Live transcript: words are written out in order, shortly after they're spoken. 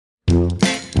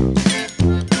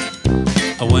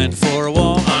I went for a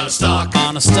walk on a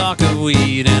stalk of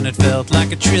weed, and it felt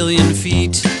like 1,000,000,000,000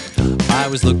 feet. I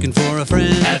was looking for a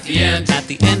friend at the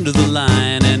end of the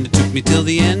line, and it took me till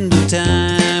the end of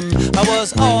time. I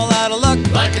was all out of luck,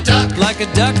 like a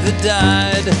duck that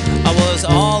died. I was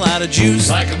all out of juice,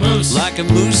 like a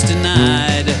moose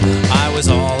denied. I was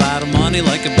all out of money,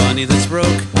 like a bunny that's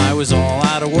broke. I was all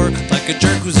out of work, like a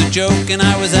jerk who's a joke. And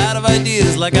I was out of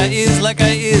ideas, like I is.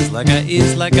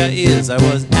 I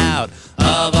was out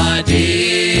of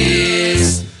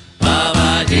ideas,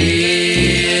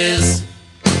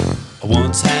 I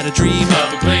once had a dream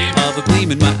of a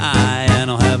gleam in my eye, and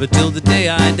I'll have it till the day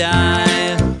I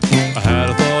die. I had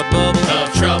a thought bubble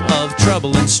of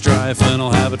trouble and strife, and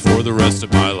I'll have it for the rest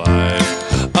of my life.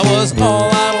 I was all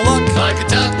out of luck, like a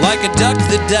duck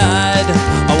that died.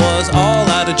 I was all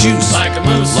out of juice, like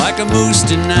a moose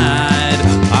denied.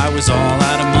 I was all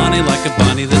out of money, like a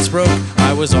bunny that's broke.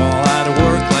 I was all out of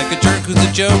work, like a jerk who's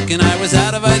a joke. And I was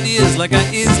out of ideas, like I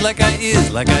is.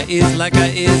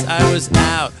 I was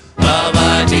out of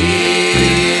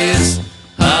ideas,